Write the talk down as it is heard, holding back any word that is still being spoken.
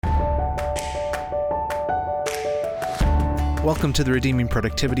Welcome to the Redeeming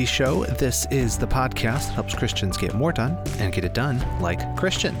Productivity Show. This is the podcast that helps Christians get more done and get it done like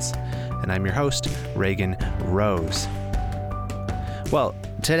Christians. And I'm your host, Reagan Rose. Well,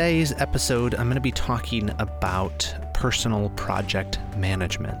 today's episode, I'm going to be talking about personal project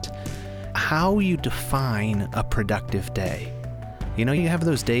management. How you define a productive day. You know, you have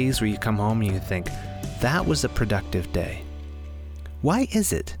those days where you come home and you think, that was a productive day. Why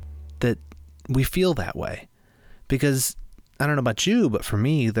is it that we feel that way? Because I don't know about you, but for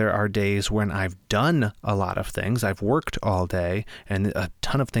me, there are days when I've done a lot of things. I've worked all day and a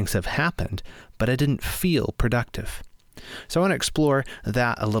ton of things have happened, but I didn't feel productive. So I want to explore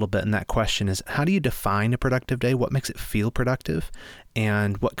that a little bit. And that question is, how do you define a productive day? What makes it feel productive?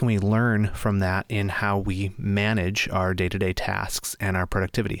 And what can we learn from that in how we manage our day-to-day tasks and our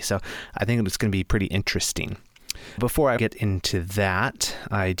productivity? So I think it's going to be pretty interesting. Before I get into that,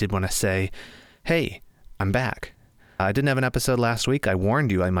 I did want to say, hey, I'm back. I didn't have an episode last week. I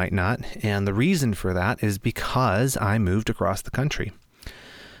warned you I might not. And the reason for that is because I moved across the country.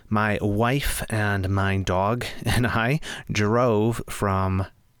 My wife and my dog and I drove from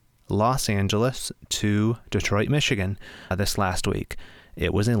Los Angeles to Detroit, Michigan this last week.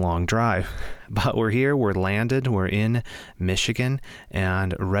 It was a long drive, but we're here, we're landed, we're in Michigan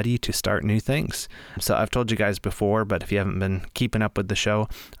and ready to start new things. So I've told you guys before, but if you haven't been keeping up with the show,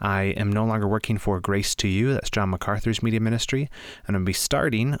 I am no longer working for Grace to You. That's John MacArthur's media ministry. And I'll be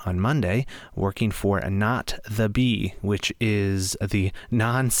starting on Monday working for Not the Bee, which is the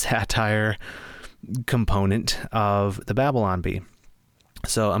non-satire component of the Babylon Bee.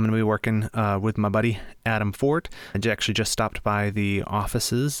 So I'm going to be working with my buddy Adam Fort. I actually just stopped by the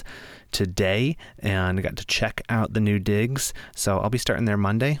offices today and got to check out the new digs. So I'll be starting there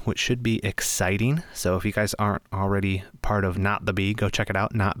Monday, which should be exciting. So if you guys aren't already part of Not the Bee, go check it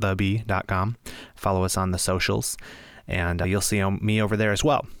out, notthebee.com. Follow us on the socials, and you'll see me over there as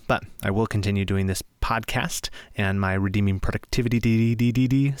well. But I will continue doing this podcast and my Redeeming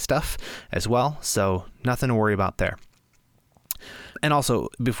Productivity stuff as well. So nothing to worry about there. And also,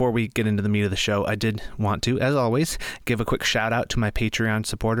 before we get into the meat of the show, I did want to, as always, give a quick shout out to my Patreon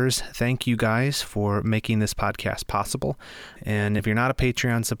supporters. Thank you guys for making this podcast possible. And if you're not a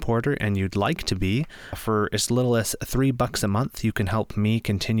Patreon supporter and you'd like to be, for as little as $3 a month, you can help me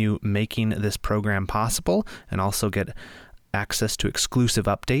continue making this program possible and also get access to exclusive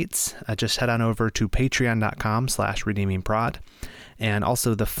updates. Just head on over to patreon.com/redeemingprod. And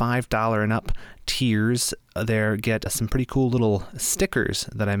also the $5 and up tiers there get some pretty cool little stickers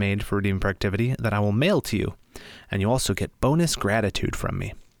that I made for Redeeming Productivity that I will mail to you. And you also get bonus gratitude from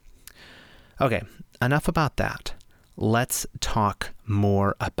me. Okay, enough about that. Let's talk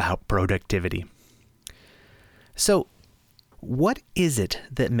more about productivity. So, what is it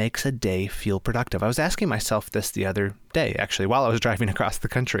that makes a day feel productive? I was asking myself this the other day, actually, while I was driving across the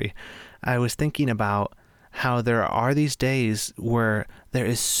country. I was thinking about how there are these days where there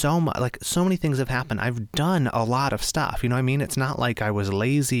is so many things have happened. I've done a lot of stuff. You know what I mean? It's not like I was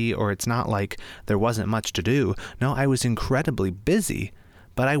lazy or it's not like there wasn't much to do. No, I was incredibly busy,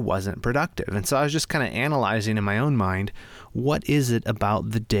 but I wasn't productive. And so I was just kind of analyzing in my own mind, what is it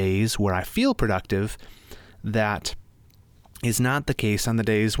about the days where I feel productive that is not the case on the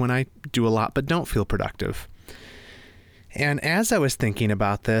days when I do a lot but don't feel productive? And as I was thinking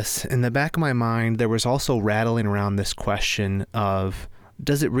about this, in the back of my mind, there was also rattling around this question of,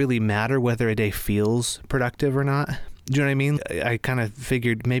 does it really matter whether a day feels productive or not? Do you know what I mean? I kind of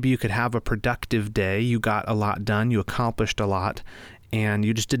figured maybe you could have a productive day, you got a lot done, you accomplished a lot, and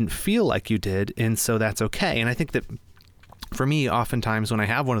you just didn't feel like you did, and so that's okay. And I think that for me, oftentimes when I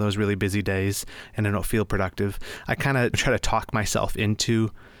have one of those really busy days and I don't feel productive, I kind of try to talk myself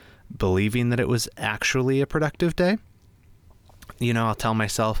into believing that it was actually a productive day. You know, I'll tell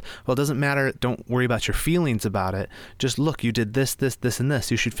myself, well, it doesn't matter. Don't worry about your feelings about it. Just look, you did this, this, this, and this.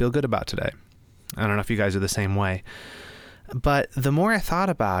 You should feel good about today. I don't know if you guys are the same way. But the more I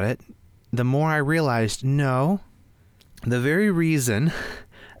thought about it, the more I realized, no, the very reason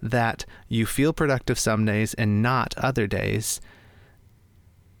that you feel productive some days and not other days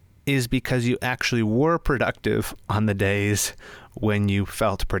is because you actually were productive on the days when you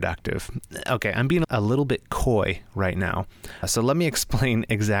felt productive. Okay, I'm being a little bit coy right now. So let me explain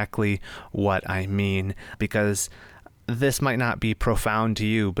exactly what I mean, because this might not be profound to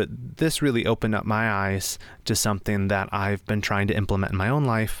you, but this really opened up my eyes to something that I've been trying to implement in my own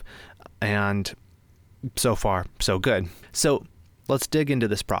life, and so far, so good. So let's dig into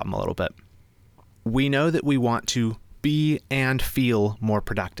this problem a little bit. We know that we want to be and feel more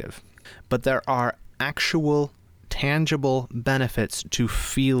productive, but there are actual tangible benefits to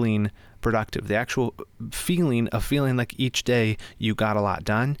feeling productive. The actual feeling of feeling like each day you got a lot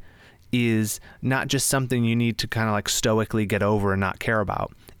done is not just something you need to kind of like stoically get over and not care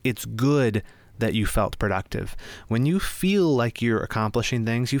about. It's good that you felt productive. When you feel like you're accomplishing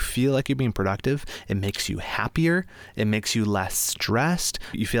things, you feel like you're being productive, it makes you happier, it makes you less stressed,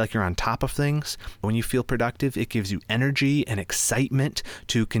 you feel like you're on top of things. When you feel productive, it gives you energy and excitement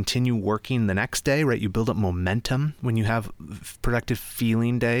to continue working the next day, right? You build up momentum when you have productive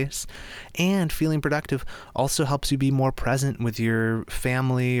feeling days. And feeling productive also helps you be more present with your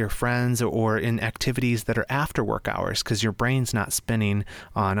family or friends or in activities that are after work hours, because your brain's not spinning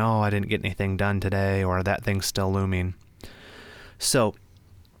on, oh, I didn't get anything done today, or that thing's still looming. So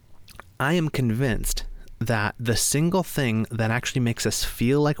I am convinced that the single thing that actually makes us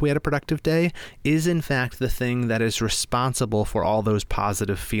feel like we had a productive day is in fact the thing that is responsible for all those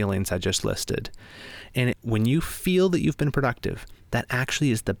positive feelings I just listed. And when you feel that you've been productive, that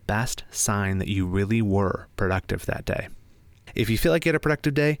actually is the best sign that you really were productive that day. If you feel like you had a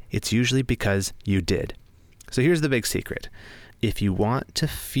productive day, it's usually because you did. So here's the big secret. If you want to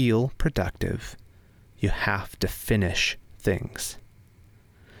feel productive, you have to finish things.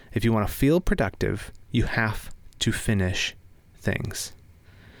 If you want to feel productive, you have to finish things.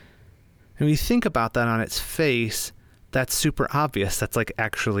 And when you think about that on its face, that's super obvious. That's like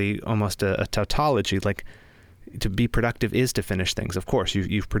actually almost a tautology. Like, to be productive is to finish things. Of course,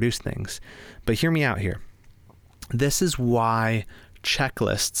 you've produced things. But hear me out here. This is why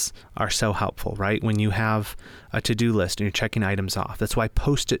checklists are so helpful, right? When you have a to-do list and you're checking items off. That's why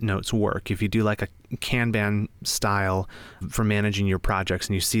Post-it notes work. If you do like a Kanban style for managing your projects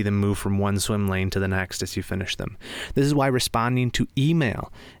and you see them move from one swim lane to the next as you finish them. This is why responding to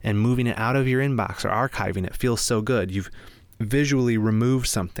email and moving it out of your inbox or archiving it feels so good. You've visually removed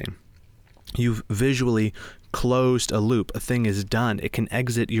something. You've visually closed a loop. A thing is done. It can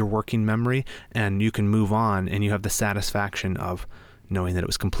exit your working memory and you can move on, and you have the satisfaction of knowing that it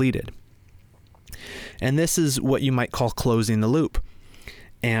was completed. And this is what you might call closing the loop.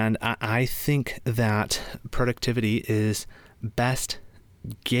 And I think that productivity is best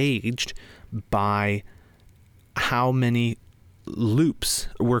gauged by how many loops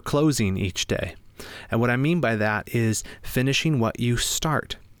we're closing each day. And what I mean by that is finishing what you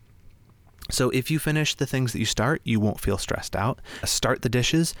start. So if you finish the things that you start, you won't feel stressed out. Start the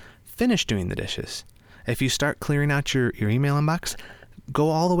dishes, finish doing the dishes. If you start clearing out your email inbox, go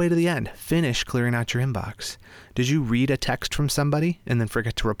all the way to the end. Finish clearing out your inbox. Did you read a text from somebody and then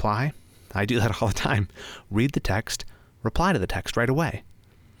forget to reply? I do that all the time. Read the text, reply to the text right away.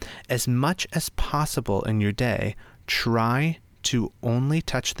 As much as possible in your day, try to only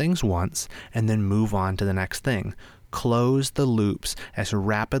touch things once and then move on to the next thing. Close the loops as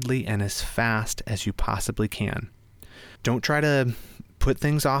rapidly and as fast as you possibly can. Don't try to put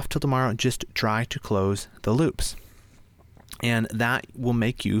things off till tomorrow. Just try to close the loops. And that will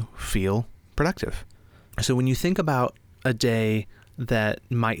make you feel productive. So when you think about a day that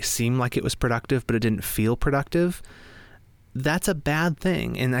might seem like it was productive, but it didn't feel productive, that's a bad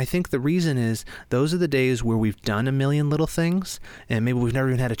thing. And I think the reason is those are the days where we've done a million little things and maybe we've never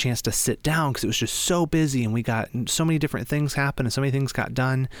even had a chance to sit down because it was just so busy and we got so many different things happen and so many things got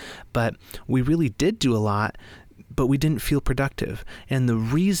done, but we really did do a lot, but we didn't feel productive. And the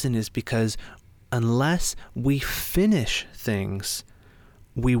reason is because unless we finish things,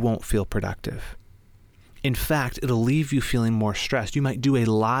 we won't feel productive. In fact, it'll leave you feeling more stressed. You might do a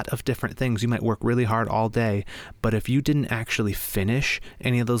lot of different things. You might work really hard all day, but if you didn't actually finish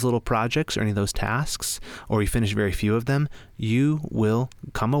any of those little projects or any of those tasks, or you finish very few of them, you will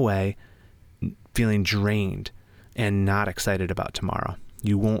come away feeling drained and not excited about tomorrow.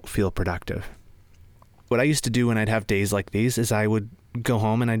 You won't feel productive. What I used to do when I'd have days like these is I would go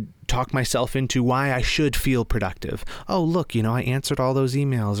home and I'd talk myself into why I should feel productive. Oh, look, I answered all those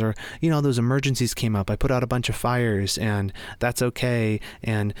emails, or, those emergencies came up. I put out a bunch of fires and that's okay.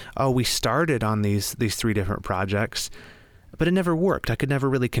 And, we started on these 3 different projects, but it never worked. I could never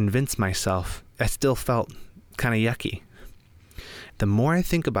really convince myself. I still felt kind of yucky. The more I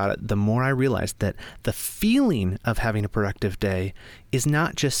think about it, the more I realize that the feeling of having a productive day is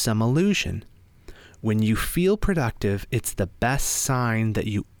not just some illusion. When you feel productive, it's the best sign that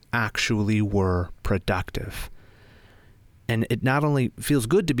you actually were productive. And it not only feels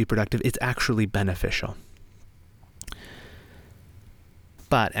good to be productive, it's actually beneficial.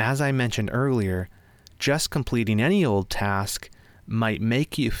 But as I mentioned earlier, just completing any old task might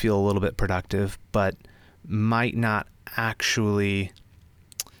make you feel a little bit productive, but might not actually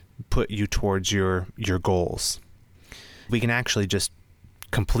put you towards your goals. We can actually just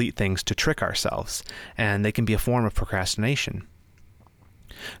complete things to trick ourselves, and they can be a form of procrastination.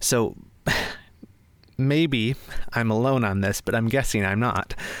 So maybe I'm alone on this, but I'm guessing I'm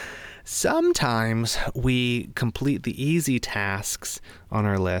not. Sometimes we complete the easy tasks on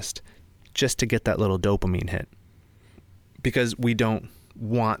our list just to get that little dopamine hit, because we don't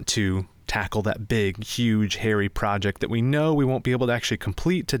want to tackle that big, huge, hairy project that we know we won't be able to actually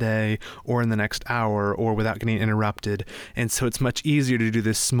complete today or in the next hour or without getting interrupted. And so it's much easier to do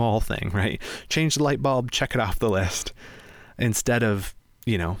this small thing, right? Change the light bulb, check it off the list, instead of,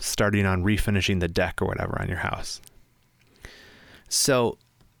 starting on refinishing the deck or whatever on your house. So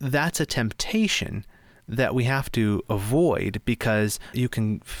that's a temptation that we have to avoid, because you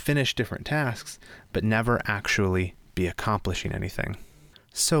can finish different tasks but never actually be accomplishing anything.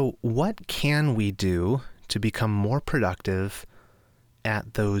 So what can we do to become more productive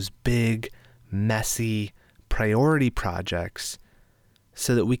at those big, messy, priority projects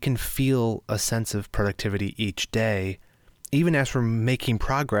so that we can feel a sense of productivity each day, even as we're making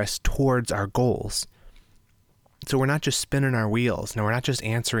progress towards our goals? So we're not just spinning our wheels. Now, we're not just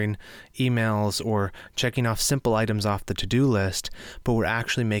answering emails or checking off simple items off the to-do list, but we're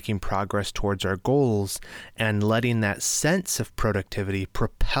actually making progress towards our goals and letting that sense of productivity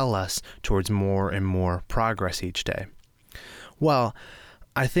propel us towards more and more progress each day. Well,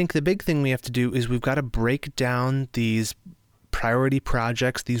 I think the big thing we have to do is we've got to break down these priority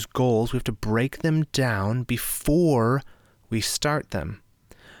projects, these goals. We have to break them down before we start them.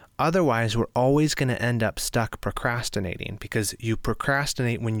 Otherwise, we're always going to end up stuck procrastinating, because you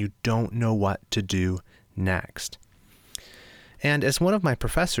procrastinate when you don't know what to do next. And as one of my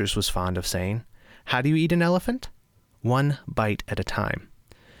professors was fond of saying, how do you eat an elephant? One bite at a time.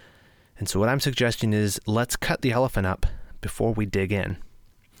 And so what I'm suggesting is, let's cut the elephant up before we dig in.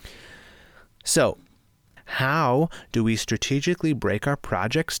 So, how do we strategically break our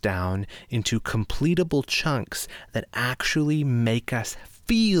projects down into completable chunks that actually make us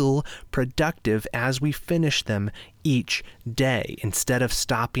feel productive as we finish them each day, instead of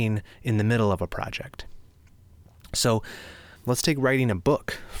stopping in the middle of a project? So let's take writing a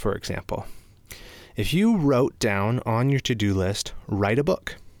book, for example. If you wrote down on your to-do list, write a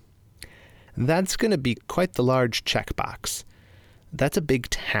book, that's going to be quite the large checkbox. That's a big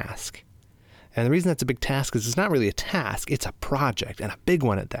task. And the reason that's a big task is it's not really a task, it's a project, and a big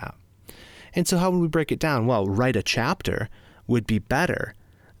one at that. And so how would we break it down? Well, write a chapter would be better.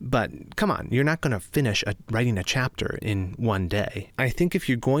 But come on, you're not going to finish writing a chapter in one day. I think if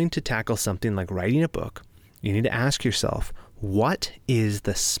you're going to tackle something like writing a book, you need to ask yourself, what is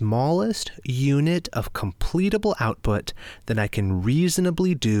the smallest unit of completable output that I can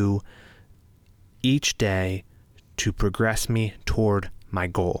reasonably do each day to progress me toward my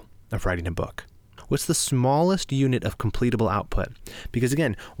goal of writing a book? What's the smallest unit of completable output? Because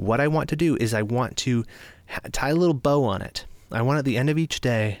again, what I want to do is I want to tie a little bow on it. I want at the end of each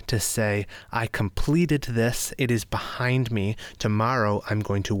day to say, I completed this. It is behind me. Tomorrow, I'm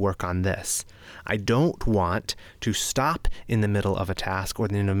going to work on this. I don't want to stop in the middle of a task or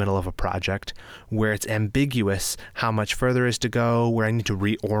in the middle of a project where it's ambiguous how much further is to go, where I need to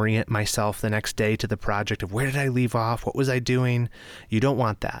reorient myself the next day to the project of where did I leave off? What was I doing? You don't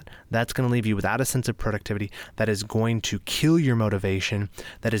want that. That's going to leave you without a sense of productivity. That is going to kill your motivation.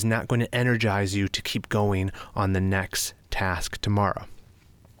 That is not going to energize you to keep going on the next task tomorrow.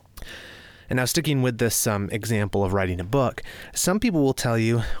 And now, sticking with this example of writing a book, some people will tell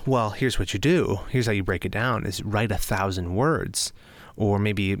you, well, here's what you do. Here's how you break it down, is write 1,000 words, or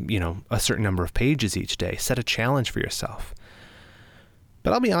maybe, a certain number of pages each day. Set a challenge for yourself.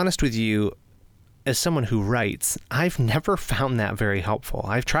 But I'll be honest with you, as someone who writes, I've never found that very helpful.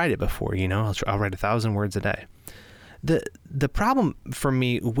 I've tried it before, I'll write 1,000 words a day. The problem for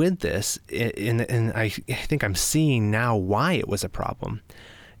me with this, and I think I'm seeing now why it was a problem,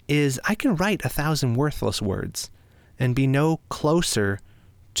 is I can write 1,000 worthless words and be no closer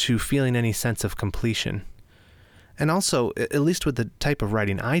to feeling any sense of completion. And also, at least with the type of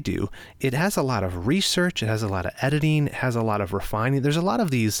writing I do, it has a lot of research, it has a lot of editing, it has a lot of refining. There's a lot of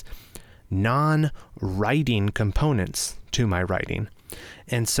these non-writing components to my writing.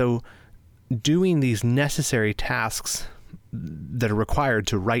 And so doing these necessary tasks that are required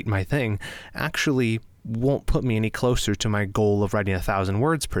to write my thing actually won't put me any closer to my goal of writing 1,000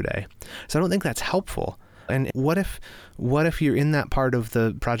 words per day. So I don't think that's helpful. And what if you're in that part of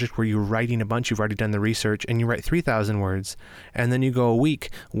the project where you're writing a bunch, you've already done the research, and you write 3,000 words, and then you go a week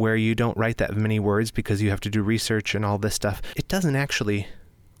where you don't write that many words because you have to do research and all this stuff? It doesn't actually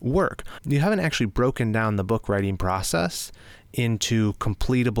work. You haven't actually broken down the book writing process into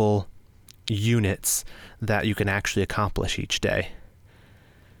completable units that you can actually accomplish each day.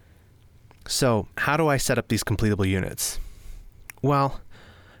 So how do I set up these completable units? Well,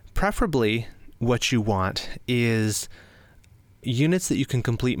 preferably what you want is units that you can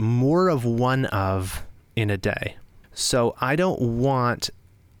complete more of one of in a day. So I don't want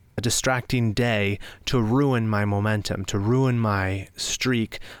a distracting day to ruin my momentum, to ruin my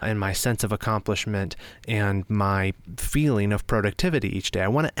streak and my sense of accomplishment and my feeling of productivity each day. I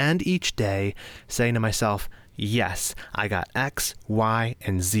want to end each day saying to myself, yes, I got X, Y,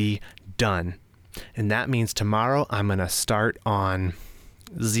 and Z done. And that means tomorrow I'm going to start on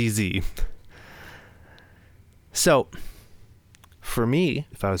ZZ. So for me,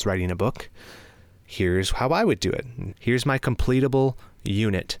 if I was writing a book, here's how I would do it. Here's my completable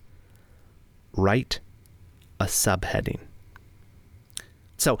unit. Write a subheading.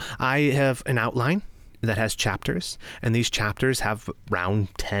 So I have an outline that has chapters, and these chapters have around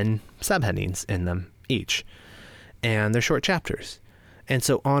 10 subheadings in them each. And they're short chapters. And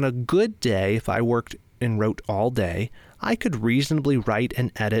so on a good day, if I worked and wrote all day, I could reasonably write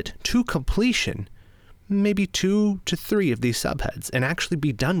and edit to completion maybe 2 to 3 of these subheads and actually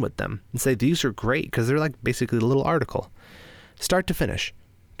be done with them and say these are great because they're like basically a little article. Start to finish.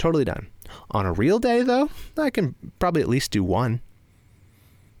 Totally done. On a real day, though, I can probably at least do 1.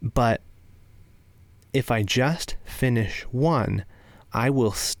 But if I just finish 1, I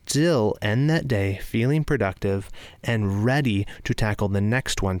will still end that day feeling productive and ready to tackle the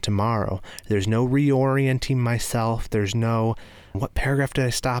next one tomorrow. There's no reorienting myself. There's no, what paragraph did I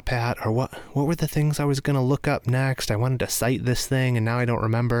stop at? Or what were the things I was going to look up next? I wanted to cite this thing and now I don't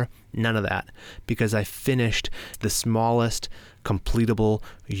remember. None of that, because I finished the smallest completable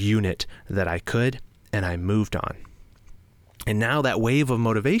unit that I could and I moved on. And now that wave of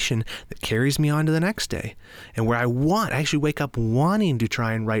motivation that carries me on to the next day, and where I actually wake up wanting to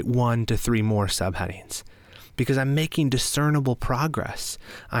try and write 1 to 3 more subheadings because I'm making discernible progress.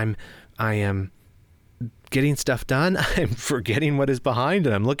 I am getting stuff done. I'm forgetting what is behind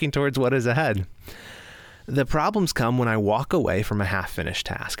and I'm looking towards what is ahead. The problems come when I walk away from a half-finished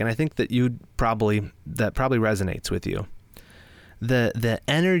task. And I think that probably resonates with you. The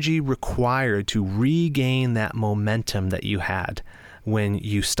energy required to regain that momentum that you had when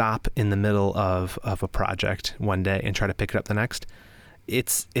you stop in the middle of a project one day and try to pick it up the next,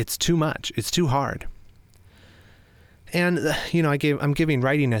 it's too much. It's too hard. And, I'm giving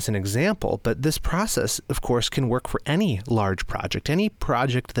writing as an example, but this process, of course, can work for any large project, any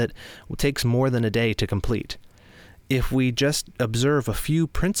project that takes more than a day to complete. If we just observe a few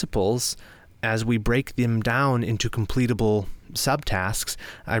principles as we break them down into completable subtasks,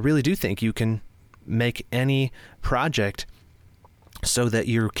 I really do think you can make any project so that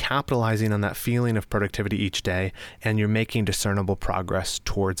you're capitalizing on that feeling of productivity each day and you're making discernible progress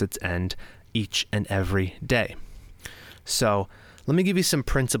towards its end each and every day. So let me give you some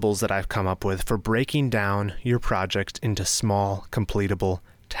principles that I've come up with for breaking down your project into small, completable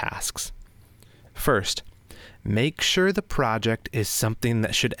tasks. First, make sure the project is something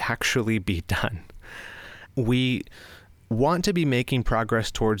that should actually be done. We want to be making progress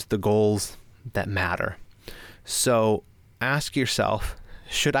towards the goals that matter. So ask yourself,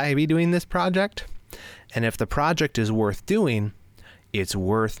 should I be doing this project? And if the project is worth doing, it's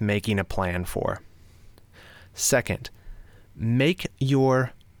worth making a plan for. Second, make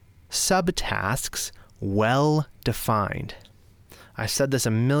your subtasks well defined. I said this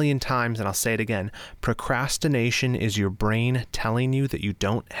a million times and I'll say it again. Procrastination is your brain telling you that you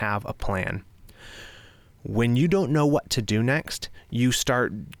don't have a plan. When you don't know what to do next, you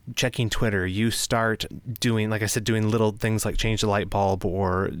start checking Twitter. You start doing, like I said, doing little things like change the light bulb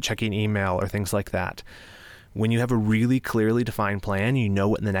or checking email or things like that. When you have a really clearly defined plan, you know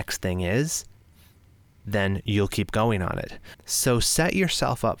what the next thing is, then you'll keep going on it. So set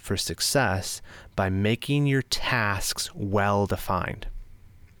yourself up for success by making your tasks well defined.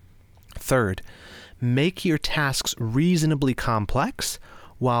 Third, make your tasks reasonably complex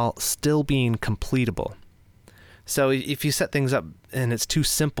while still being completable. So if you set things up and it's too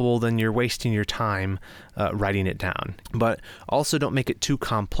simple, then you're wasting your time writing it down. But also don't make it too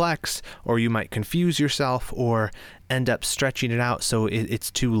complex or you might confuse yourself or end up stretching it out so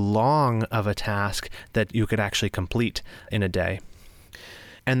it's too long of a task that you could actually complete in a day.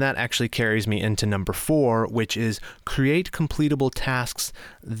 And that actually carries me into number 4, which is create completable tasks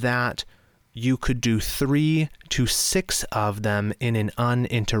that you could do 3 to 6 of them in an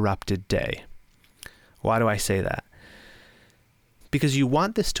uninterrupted day. Why do I say that? Because you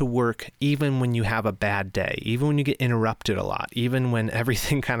want this to work even when you have a bad day, even when you get interrupted a lot, even when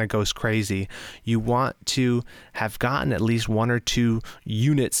everything kind of goes crazy. You want to have gotten at least 1 or 2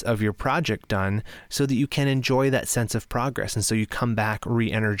 units of your project done so that you can enjoy that sense of progress. And so you come back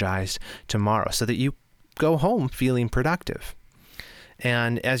re-energized tomorrow so that you go home feeling productive.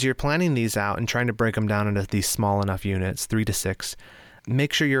 And as you're planning these out and trying to break them down into these small enough units, 3 to 6,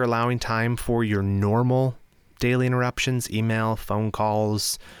 make sure you're allowing time for your normal daily interruptions, email, phone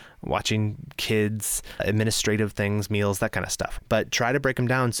calls, watching kids, administrative things, meals, that kind of stuff. But try to break them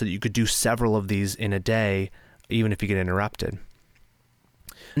down so that you could do several of these in a day, even if you get interrupted.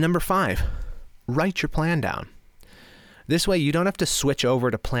 Number 5, write your plan down. This way, you don't have to switch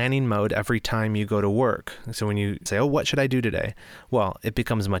over to planning mode every time you go to work. So when you say, oh, what should I do today? Well, it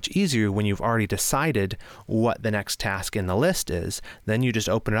becomes much easier when you've already decided what the next task in the list is. Then you just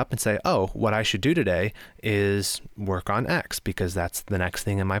open it up and say, oh, what I should do today is work on X because that's the next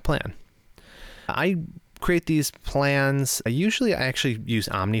thing in my plan. I create these plans. I actually use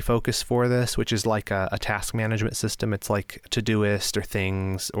OmniFocus for this, which is like a task management system. It's like Todoist or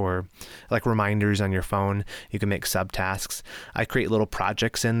Things or like reminders on your phone. You can make subtasks. I create little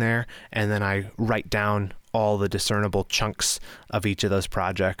projects in there, and then I write down all the discernible chunks of each of those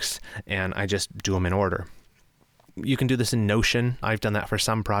projects, and I just do them in order. You can do this in Notion. I've done that for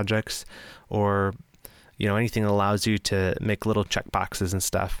some projects, or anything that allows you to make little checkboxes and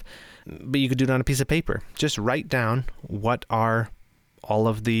stuff. But you could do it on a piece of paper. Just write down what are all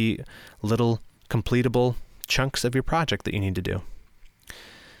of the little completable chunks of your project that you need to do.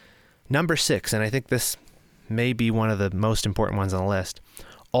 Number 6, and I think this may be one of the most important ones on the list,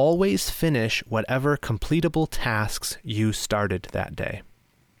 always finish whatever completable tasks you started that day.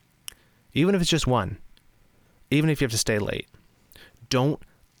 Even if it's just one. Even if you have to stay late. Don't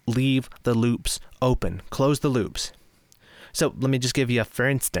leave the loops open. Close the loops. So let me just give you for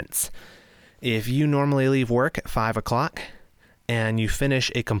instance, if you normally leave work at 5 o'clock and you finish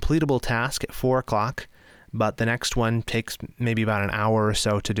a completable task at 4 o'clock, but the next one takes maybe about an hour or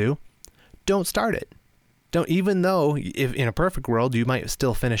so to do, don't start it. Even though if in a perfect world, you might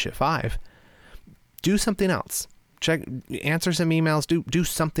still finish at 5, do something else. Answer some emails, do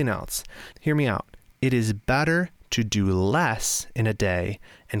something else. Hear me out. It is better to do less in a day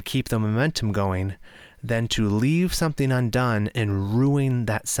and keep the momentum going than to leave something undone and ruin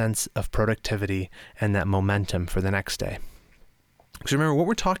that sense of productivity and that momentum for the next day. Because remember, what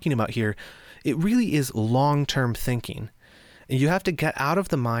we're talking about here, it really is long-term thinking. And you have to get out of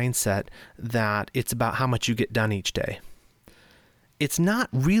the mindset that it's about how much you get done each day. It's not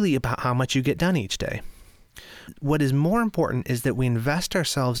really about how much you get done each day. What is more important is that we invest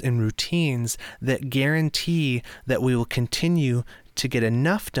ourselves in routines that guarantee that we will continue to get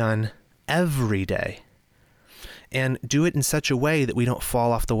enough done every day. And do it in such a way that we don't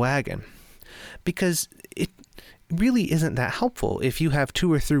fall off the wagon. Because it really isn't that helpful if you have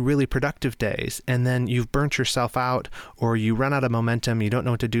 2 or 3 really productive days and then you've burnt yourself out or you run out of momentum, you don't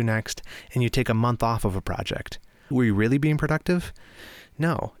know what to do next, and you take a month off of a project. Were you really being productive?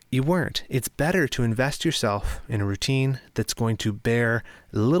 No, you weren't. It's better to invest yourself in a routine that's going to bear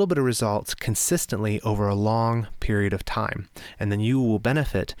a little bit of results consistently over a long period of time. And then you will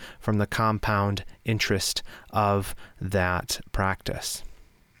benefit from the compound interest of that practice.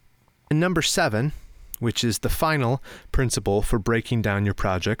 And number 7, which is the final principle for breaking down your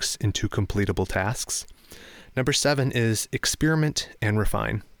projects into completable tasks. Number 7 is experiment and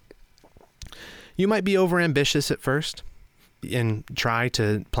refine. You might be overambitious at first and try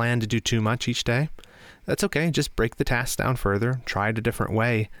to plan to do too much each day. That's okay. Just break the tasks down further. Try it a different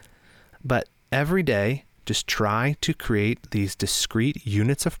way. But every day, just try to create these discrete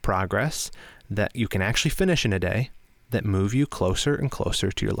units of progress that you can actually finish in a day that move you closer and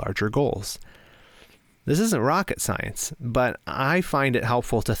closer to your larger goals. This isn't rocket science, but I find it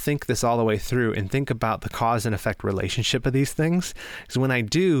helpful to think this all the way through and think about the cause and effect relationship of these things. Because when I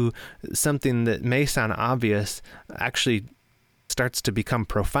do, something that may sound obvious actually starts to become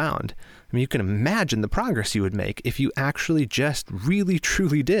profound. I mean, you can imagine the progress you would make if you actually just really,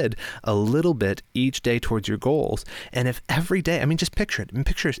 truly did a little bit each day towards your goals. And if every day, just picture it.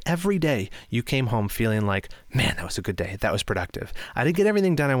 Picture every day you came home feeling like, man, that was a good day. That was productive. I didn't get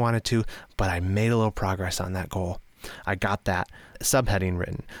everything done I wanted to, but I made a little progress on that goal. I got that subheading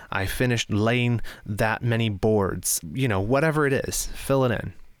written. I finished laying that many boards. Whatever it is, fill it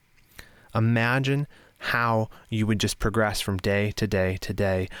in. Imagine how you would just progress from day to day to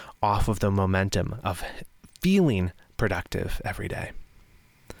day off of the momentum of feeling productive every day.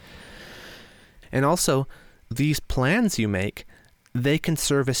 And also, these plans you make, they can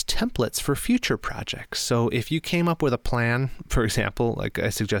serve as templates for future projects. So if you came up with a plan, for example, like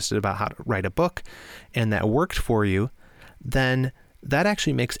I suggested about how to write a book, and that worked for you, then that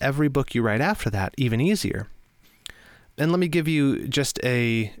actually makes every book you write after that even easier. And let me give you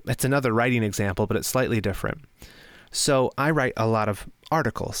it's another writing example, but it's slightly different. So I write a lot of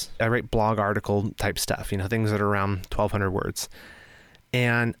articles. I write blog article type stuff, things that are around 1,200 words.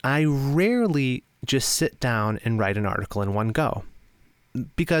 And I rarely just sit down and write an article in one go.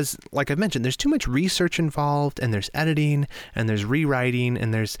 Because, like I've mentioned, there's too much research involved, and there's editing, and there's rewriting,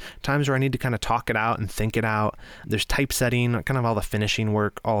 and there's times where I need to kind of talk it out and think it out. There's typesetting, kind of all the finishing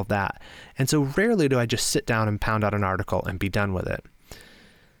work, all of that. And so rarely do I just sit down and pound out an article and be done with it.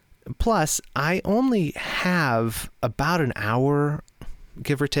 Plus, I only have about an hour,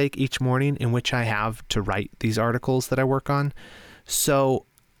 give or take, each morning in which I have to write these articles that I work on. So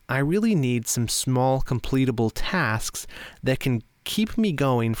I really need some small completable tasks that can keep me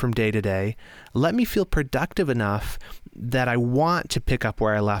going from day to day, let me feel productive enough that I want to pick up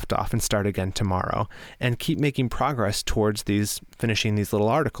where I left off and start again tomorrow, and keep making progress towards finishing these little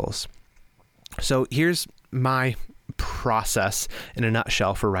articles. So here's my process in a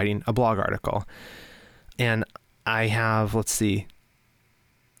nutshell for writing a blog article. And I have,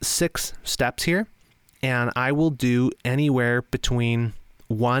 6 steps here, and I will do anywhere between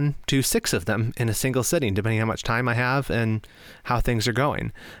 1 to 6 of them in a single sitting, depending on how much time I have and how things are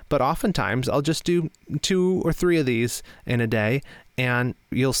going. But oftentimes I'll just do 2 or 3 of these in a day, and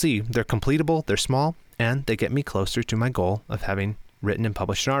you'll see they're completable, they're small, and they get me closer to my goal of having written and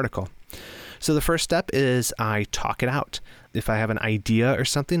published an article. So the first step is I talk it out. If I have an idea or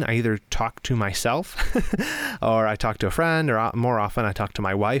something, I either talk to myself or I talk to a friend, or more often I talk to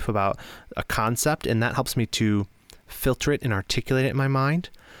my wife about a concept, and that helps me to filter it and articulate it in my mind.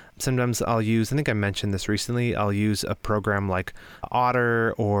 Sometimes I'll use, I think I mentioned this recently, I'll use a program like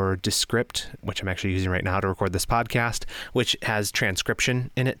Otter or Descript, which I'm actually using right now to record this podcast, which has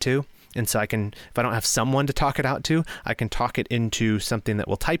transcription in it too. And so I can, if I don't have someone to talk it out to, I can talk it into something that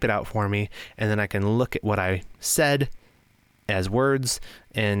will type it out for me, and then I can look at what I said as words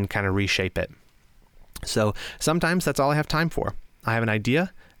and kind of reshape it. So sometimes that's all I have time for. I have an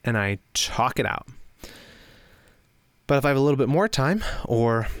idea and I talk it out. But if I have a little bit more time,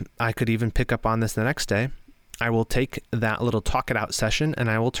 or I could even pick up on this the next day, I will take that little talk it out session and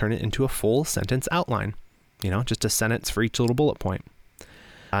I will turn it into a full sentence outline, just a sentence for each little bullet point.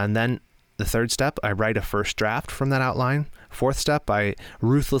 And then the third step, I write a first draft from that outline. Fourth step, I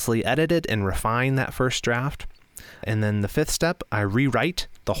ruthlessly edit it and refine that first draft. And then the fifth step, I rewrite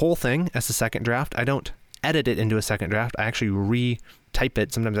the whole thing as a second draft. I don't edit it into a second draft. I actually retype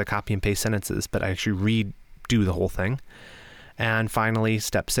it. Sometimes I copy and paste sentences, but I actually redo the whole thing. And finally,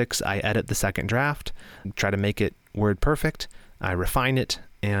 step 6, I edit the second draft, try to make it word perfect. I refine it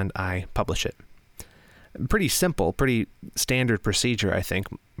and I publish it. Pretty simple, pretty standard procedure, I think.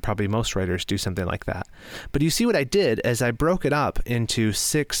 Probably most writers do something like that. But you see what I did as I broke it up into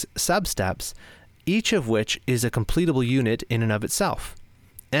 6 sub-steps, each of which is a completable unit in and of itself.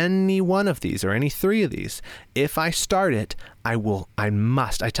 Any one of these or any 3 of these, if I start it, I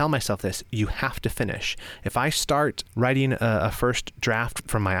tell myself this, you have to finish. If I start writing a first draft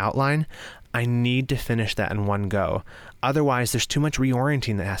from my outline, I need to finish that in one go. Otherwise, there's too much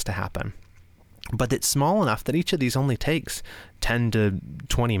reorienting that has to happen. But it's small enough that each of these only takes 10 to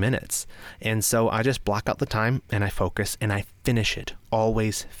 20 minutes. And so I just block out the time and I focus and I finish it.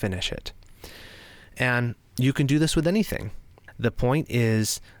 Always finish it. And you can do this with anything. The point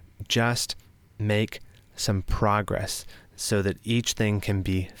is just make some progress so that each thing can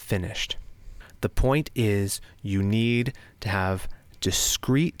be finished. The point is you need to have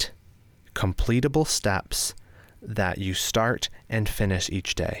discrete, completable steps that you start and finish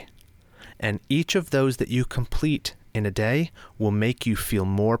each day. And each of those that you complete in a day will make you feel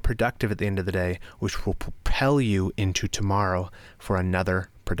more productive at the end of the day, which will propel you into tomorrow for another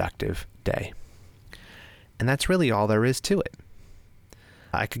productive day. And that's really all there is to it.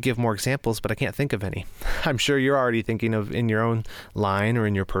 I could give more examples, but I can't think of any. I'm sure you're already thinking of, in your own line or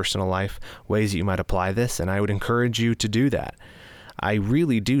in your personal life, ways that you might apply this, and I would encourage you to do that. I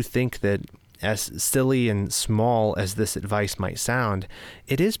really do think that, as silly and small as this advice might sound,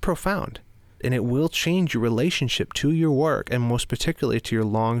 it is profound. And it will change your relationship to your work, and most particularly to your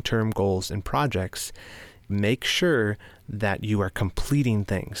long-term goals and projects. Make sure that you are completing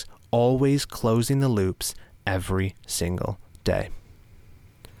things, always closing the loops every single day.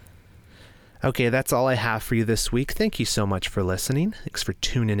 Okay, that's all I have for you this week. Thank you so much for listening. Thanks for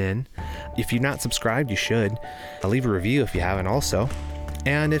tuning in. If you're not subscribed, you should. Leave a review if you haven't also.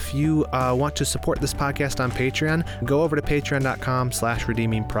 And if you want to support this podcast on Patreon, go over to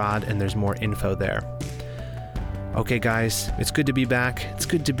patreon.com/redeemingprod, and there's more info there. Okay, guys, it's good to be back. It's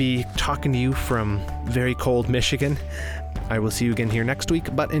good to be talking to you from very cold Michigan. I will see you again here next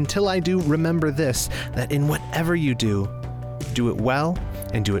week. But until I do, remember this, that in whatever you do, do it well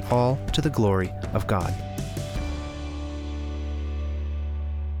and do it all to the glory of God.